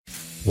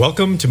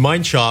Welcome to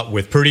Mind Shot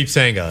with Pradeep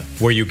Sangha,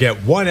 where you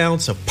get 1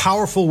 ounce of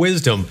powerful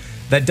wisdom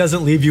that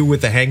doesn't leave you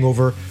with the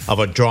hangover of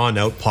a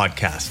drawn-out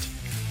podcast.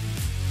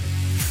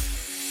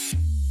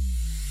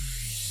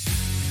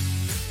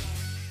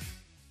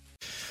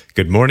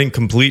 Good morning,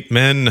 complete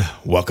men.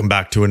 Welcome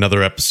back to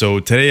another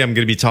episode. Today, I'm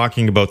going to be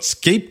talking about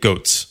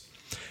scapegoats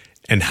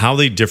and how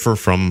they differ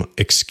from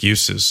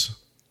excuses.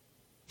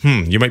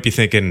 You might be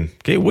thinking,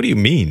 okay, what do you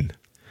mean?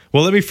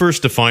 Well, let me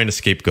first define a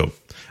scapegoat.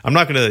 I'm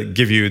not going to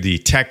give you the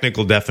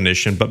technical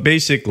definition, but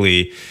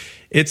basically,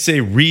 it's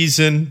a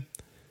reason.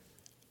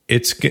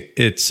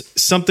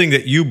 It's something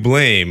that you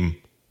blame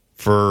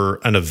for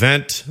an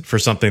event, for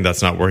something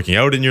that's not working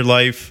out in your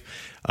life,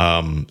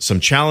 some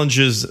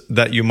challenges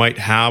that you might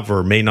have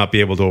or may not be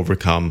able to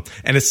overcome.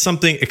 And it's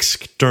something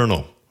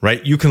external,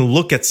 right? You can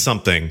look at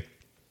something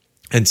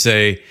and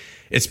say,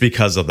 it's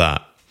because of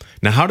that.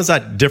 Now, how does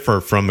that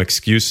differ from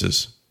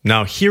excuses?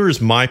 Now, here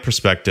is my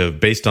perspective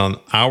based on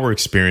our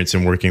experience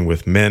in working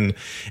with men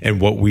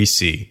and what we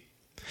see.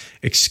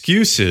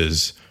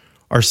 Excuses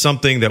are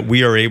something that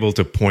we are able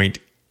to point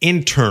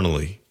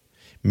internally,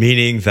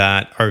 meaning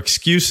that our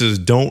excuses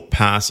don't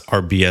pass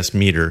our BS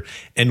meter,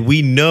 and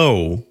we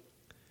know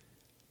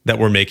that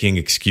we're making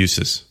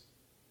excuses.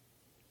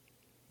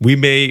 We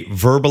may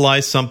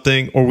verbalize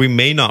something or we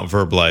may not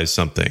verbalize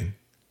something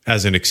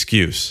as an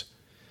excuse.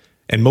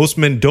 And most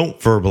men don't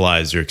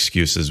verbalize their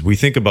excuses. We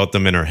think about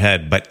them in our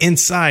head, but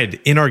inside,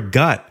 in our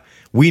gut,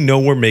 we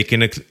know we're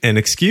making an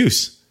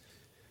excuse.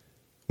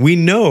 We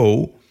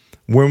know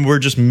when we're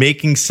just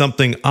making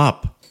something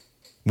up.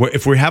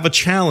 If we have a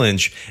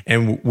challenge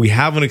and we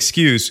have an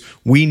excuse,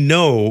 we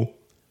know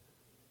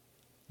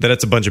that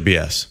it's a bunch of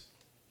BS.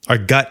 Our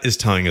gut is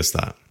telling us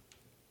that.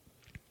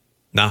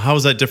 Now, how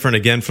is that different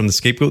again from the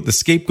scapegoat? The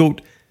scapegoat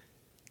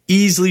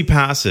easily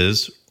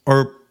passes,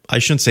 or I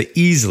shouldn't say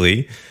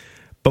easily,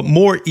 but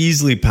more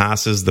easily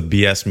passes the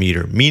BS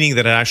meter, meaning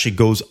that it actually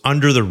goes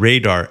under the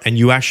radar and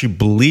you actually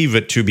believe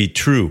it to be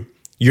true.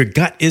 Your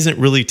gut isn't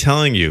really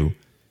telling you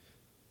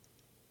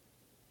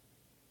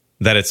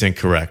that it's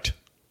incorrect.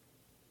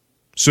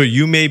 So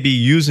you may be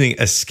using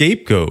a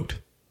scapegoat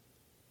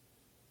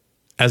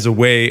as a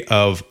way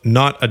of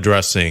not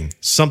addressing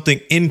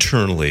something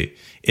internally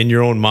in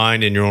your own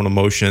mind, in your own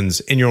emotions,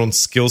 in your own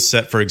skill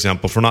set, for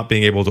example, for not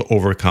being able to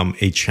overcome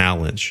a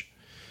challenge.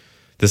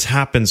 This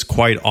happens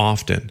quite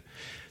often.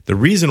 The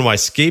reason why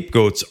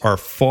scapegoats are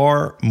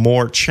far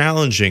more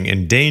challenging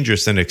and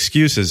dangerous than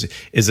excuses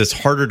is it's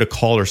harder to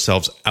call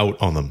ourselves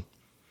out on them.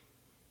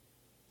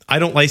 I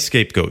don't like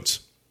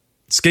scapegoats.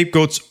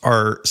 Scapegoats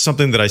are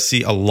something that I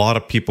see a lot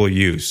of people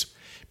use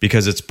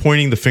because it's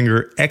pointing the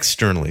finger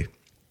externally,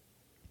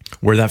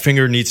 where that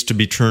finger needs to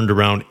be turned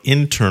around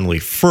internally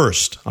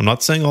first. I'm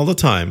not saying all the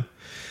time,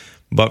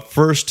 but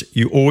first,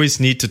 you always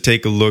need to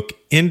take a look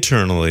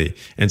internally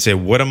and say,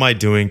 what am I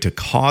doing to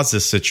cause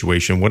this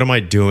situation? What am I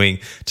doing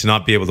to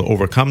not be able to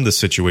overcome this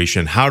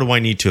situation? How do I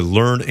need to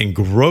learn and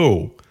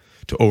grow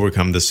to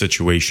overcome this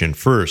situation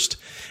first?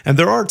 And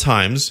there are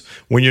times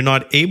when you're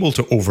not able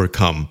to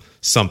overcome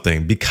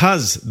something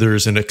because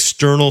there's an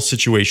external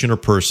situation or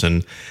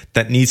person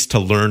that needs to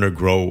learn or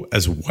grow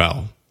as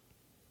well.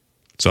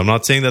 So I'm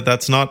not saying that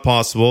that's not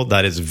possible.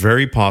 That is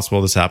very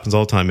possible. This happens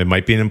all the time. It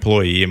might be an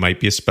employee. It might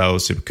be a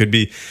spouse. It could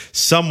be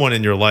someone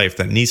in your life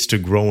that needs to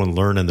grow and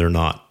learn and they're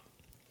not.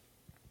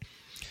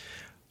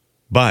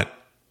 But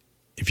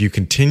if you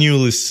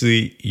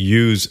continuously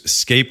use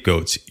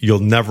scapegoats, you'll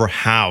never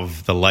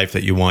have the life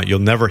that you want. You'll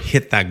never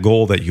hit that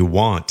goal that you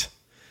want.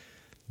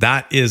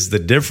 That is the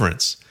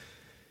difference.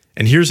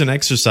 And here's an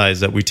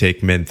exercise that we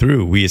take men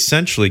through. We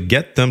essentially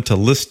get them to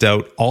list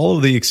out all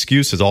of the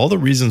excuses, all the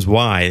reasons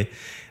why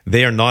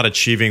they are not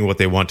achieving what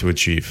they want to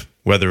achieve,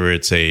 whether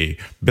it's a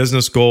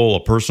business goal, a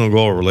personal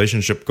goal, a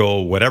relationship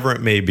goal, whatever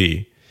it may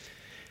be.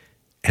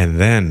 And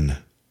then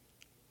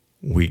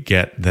we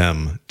get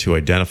them to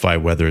identify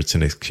whether it's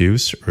an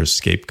excuse or a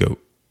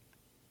scapegoat.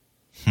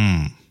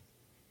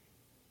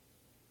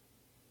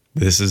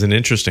 This is an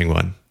interesting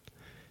one.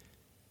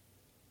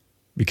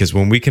 Because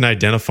when we can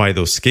identify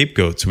those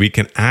scapegoats, we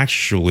can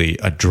actually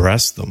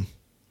address them.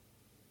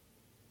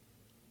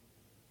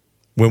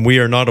 When we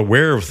are not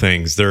aware of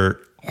things, they're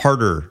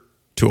harder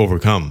to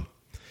overcome.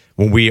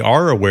 When we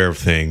are aware of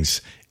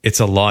things,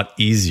 it's a lot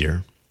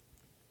easier.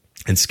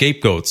 And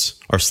scapegoats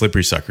are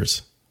slippery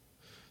suckers.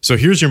 So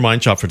here's your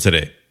mind shot for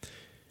today.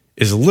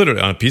 Is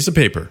literally on a piece of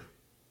paper.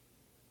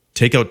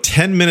 Take out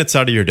 10 minutes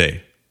out of your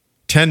day.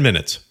 10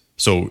 minutes.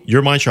 So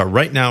your mind shot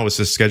right now is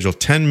to schedule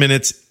 10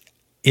 minutes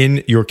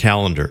in your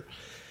calendar.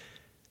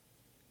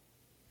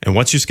 And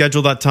once you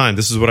schedule that time,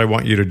 this is what I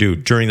want you to do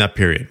during that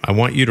period. I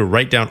want you to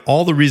write down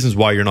all the reasons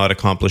why you're not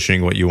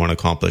accomplishing what you want to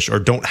accomplish or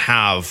don't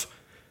have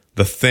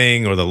the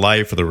thing or the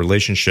life or the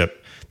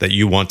relationship that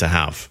you want to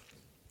have.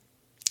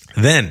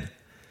 Then,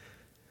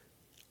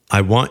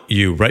 I want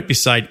you, right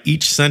beside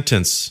each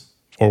sentence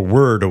or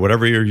word or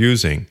whatever you're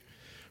using,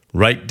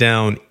 write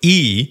down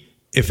E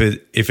if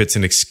it's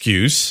an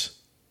excuse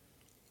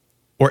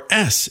or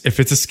S if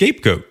it's a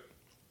scapegoat.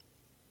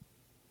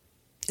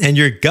 And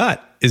your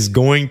gut is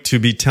going to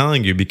be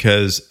telling you,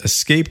 because a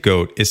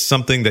scapegoat is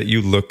something that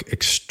you look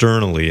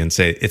externally and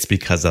say, it's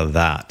because of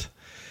that.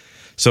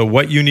 So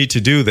what you need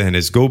to do then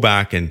is go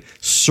back and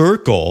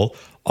circle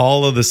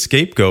all of the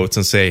scapegoats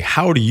and say,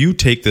 how do you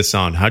take this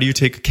on? How do you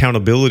take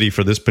accountability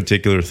for this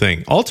particular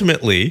thing?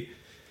 Ultimately,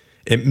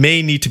 it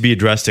may need to be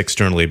addressed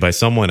externally by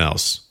someone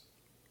else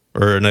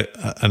or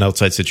an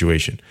outside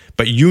situation,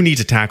 but you need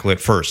to tackle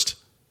it first.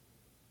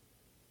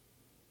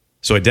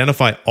 So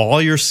identify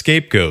all your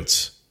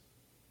scapegoats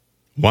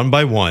one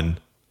by one,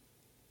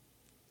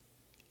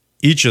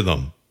 each of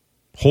them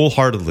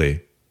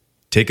wholeheartedly,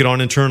 take it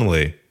on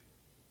internally,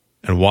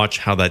 and watch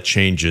how that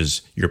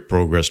changes your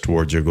progress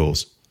towards your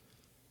goals.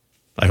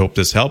 I hope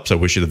this helps. I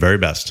wish you the very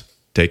best.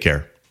 Take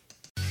care.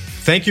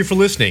 Thank you for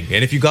listening.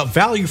 And if you got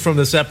value from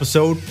this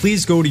episode,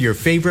 please go to your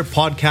favorite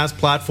podcast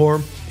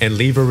platform and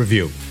leave a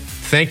review.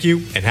 Thank you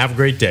and have a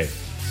great day.